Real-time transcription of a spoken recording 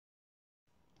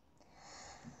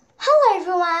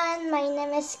everyone, my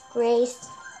name is Grace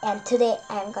and today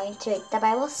I'm going to read the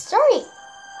Bible story.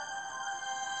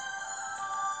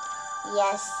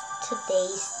 Yes,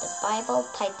 today's the Bible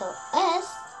title is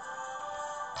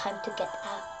Time to Get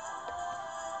Up.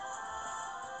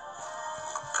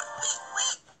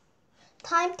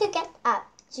 Time to get up.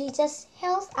 Jesus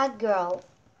heals a girl.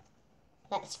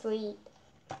 Let's read.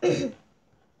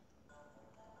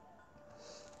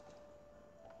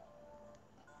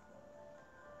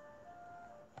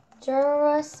 There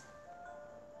was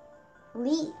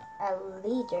a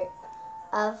leader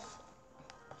of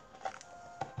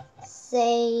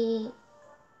synagogue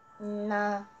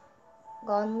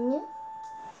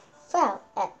fell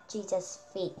at Jesus'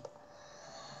 feet.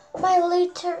 My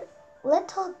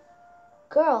little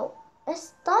girl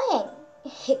is dying,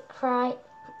 he cried.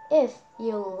 If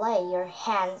you lay your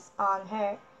hands on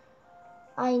her,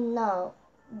 I know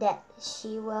that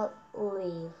she will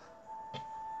live.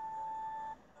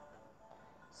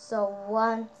 So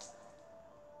once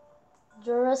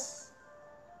there was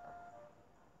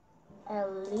a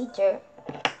leader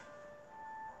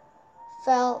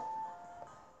fell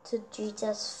to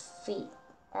Jesus' feet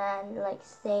and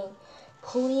saying,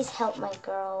 "Please help my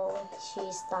girl,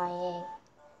 she's dying."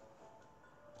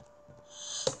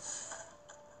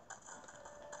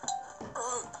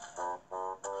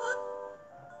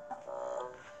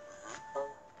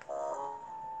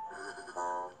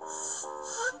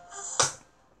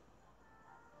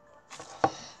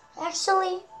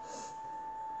 Actually,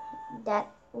 that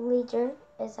leader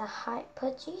is a high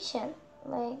position.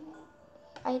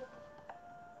 I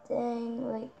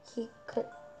think he could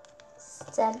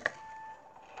send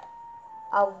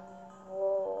a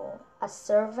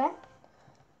servant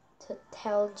to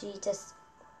tell Jesus,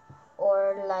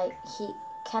 or he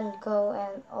can go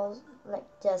and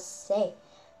just say,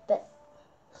 but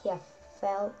he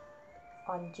fell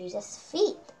on Jesus'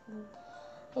 feet.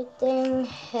 I think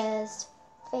his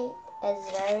faith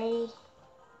is very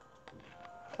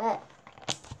good.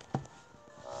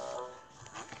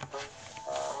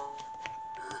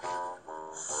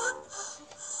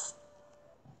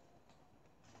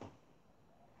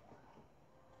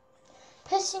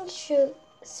 Pushing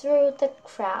through the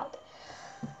crowd,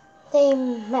 they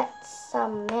met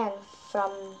some men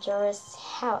from Jairus'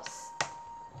 house.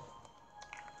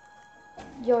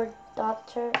 "Your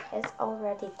daughter is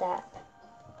already dead,"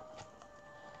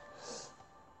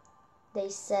 they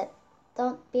said.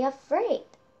 "Don't be afraid,"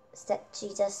 said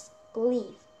Jesus.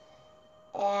 "Believe,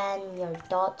 and your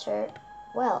daughter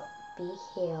will be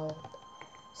healed."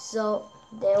 So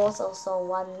there was also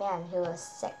one man who was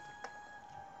sick.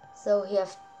 So he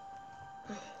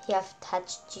have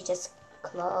touched Jesus'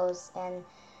 clothes and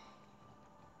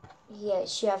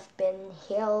she have been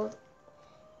healed.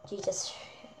 Jesus,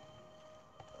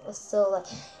 so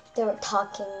they were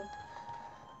talking,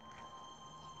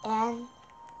 and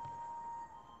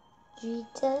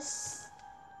Jesus,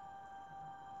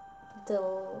 the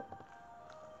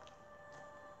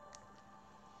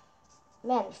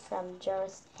man from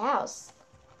Jairus' house,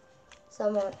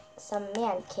 some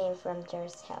man came from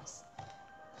Jairus' house.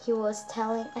 He was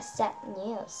telling a sad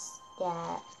news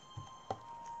that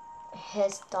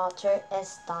his daughter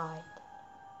has died.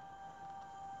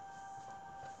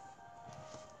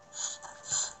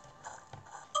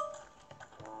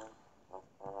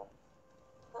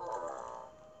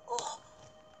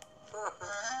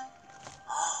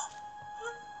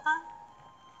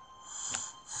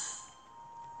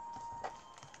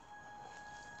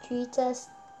 Jesus,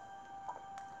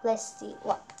 let's see,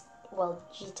 what will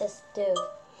Jesus do?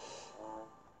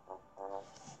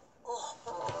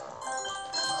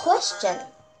 Question: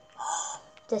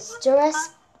 does Jairus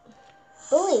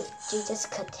believe Jesus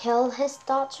could heal his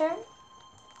daughter?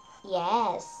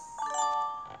 Yes.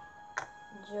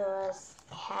 Jairus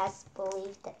has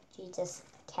believed that Jesus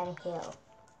can heal.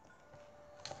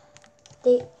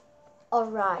 They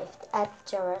arrived at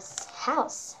Jairus'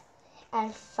 house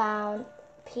and found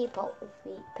people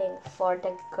weeping for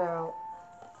the girl.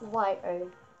 "Why are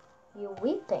you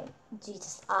weeping?"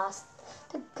 Jesus asked.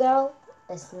 "The girl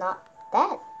is not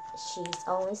dead. She's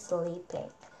only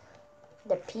sleeping."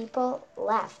 The people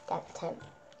laughed at him.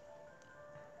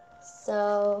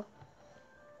 So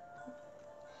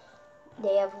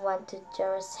they have went to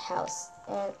Jairus' house,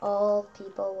 and all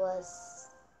people was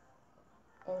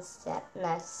in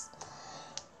sadness,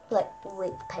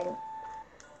 weeping.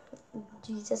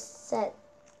 Jesus said,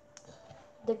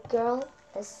 "The girl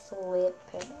is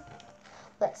sleeping.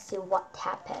 Let's see what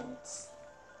happens."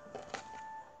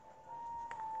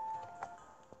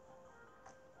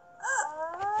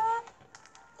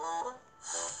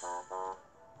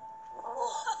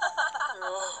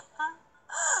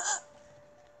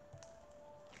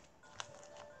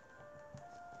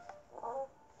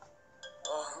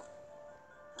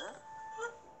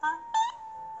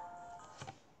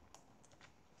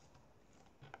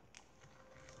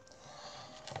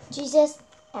 Jesus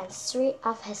and three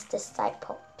of his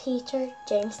disciples, Peter,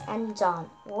 James, and John,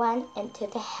 went into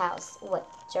the house with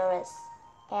Jairus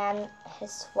and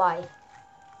his wife.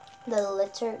 The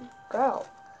little girl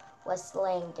was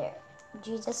laying there,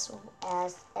 Jesus,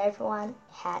 as everyone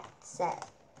had said.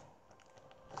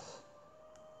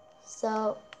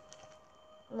 So,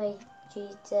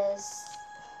 Jesus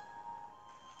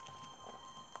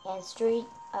and three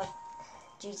of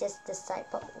Jesus'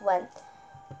 disciples went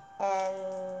in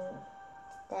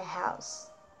the house,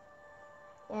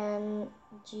 and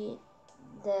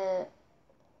the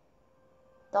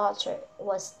daughter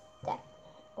was dead.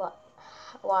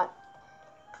 What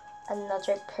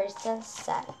another person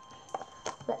said.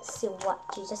 Let's see what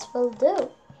Jesus will do.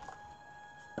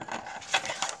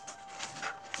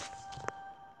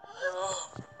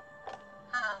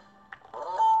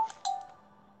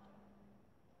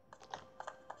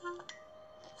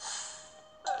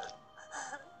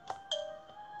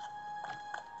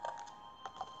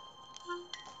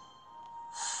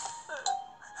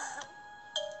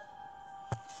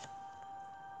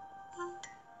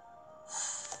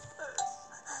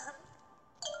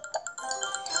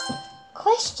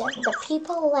 Question. The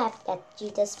people laughed at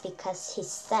Jesus because he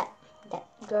said, "That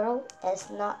girl is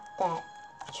not dead."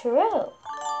 True.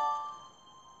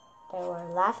 They were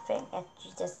laughing at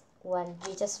Jesus when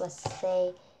Jesus was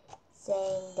saying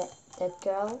that the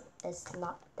girl is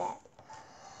not dead.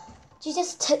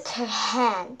 Jesus took her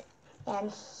hand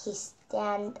and he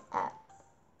stand up.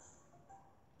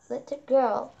 Little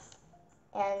girl,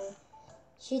 and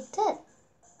she did.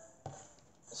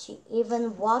 She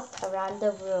even walked around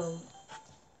the room.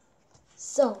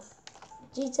 So,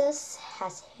 Jesus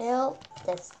has healed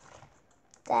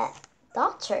that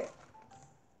daughter.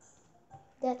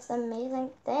 That's an amazing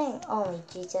thing only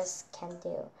Jesus can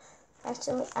do.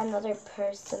 Actually, another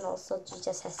person also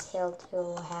Jesus has healed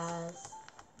who has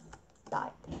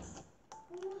died.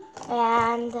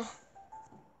 And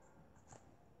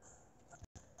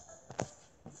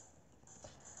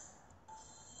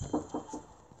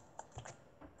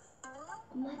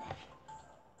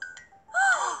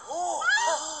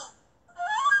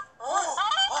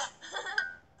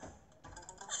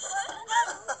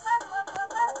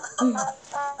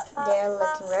they're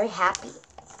looking very happy.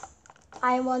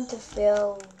 I want to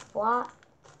feel what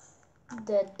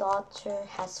the daughter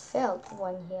has felt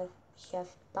when she has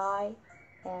died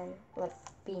and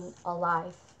been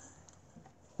alive.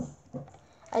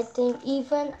 I think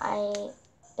if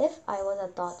I was a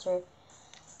daughter,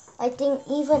 I think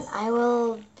even I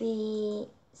will be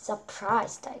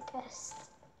surprised, I guess,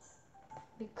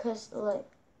 because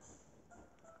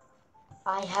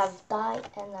I have died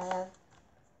and I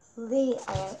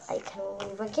can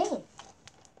live again.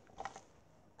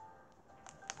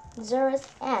 Jairus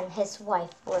and his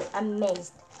wife were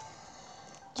amazed.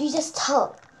 Jesus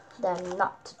told them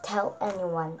not to tell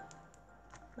anyone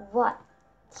what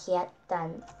he had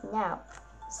done. Now,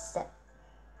 said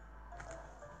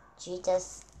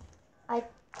Jesus, I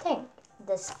think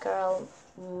this girl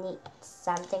needs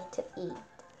something to eat.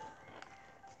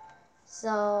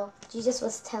 So Jesus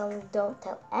was telling, don't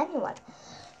tell anyone.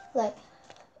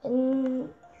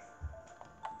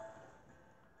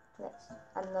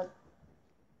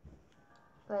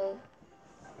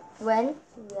 When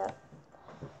we are,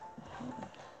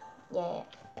 they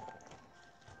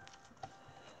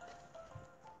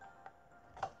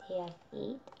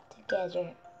eat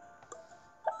together.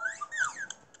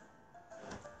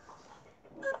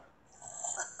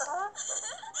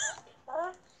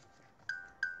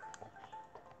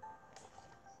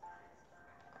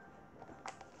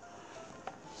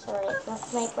 Sorry,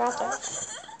 that's my brother.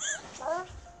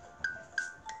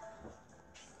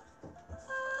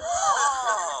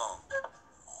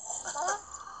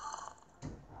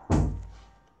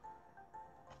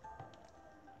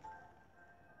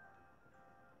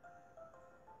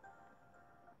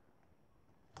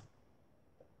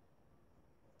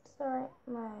 Sorry,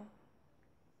 my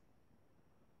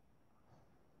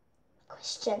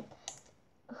question.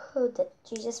 Who did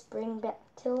Jesus bring back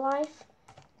to life?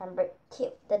 Number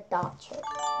 2, the daughter.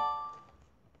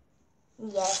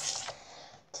 Yes,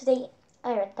 today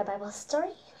I read the Bible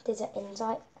story. Did you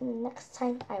enjoy? Next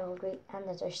time I will read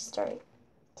another story.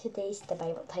 Today's the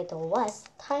Bible title was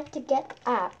Time to Get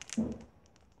Up.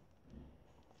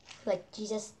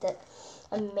 Jesus did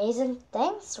amazing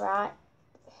things, right?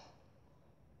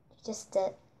 Jesus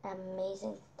did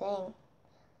amazing thing.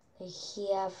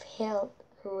 He have healed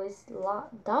who is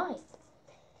died.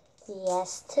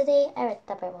 Yes, today I read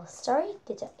the Bible story.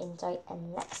 Did you enjoy?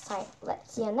 And next time,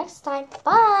 let's see you next time.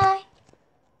 Bye!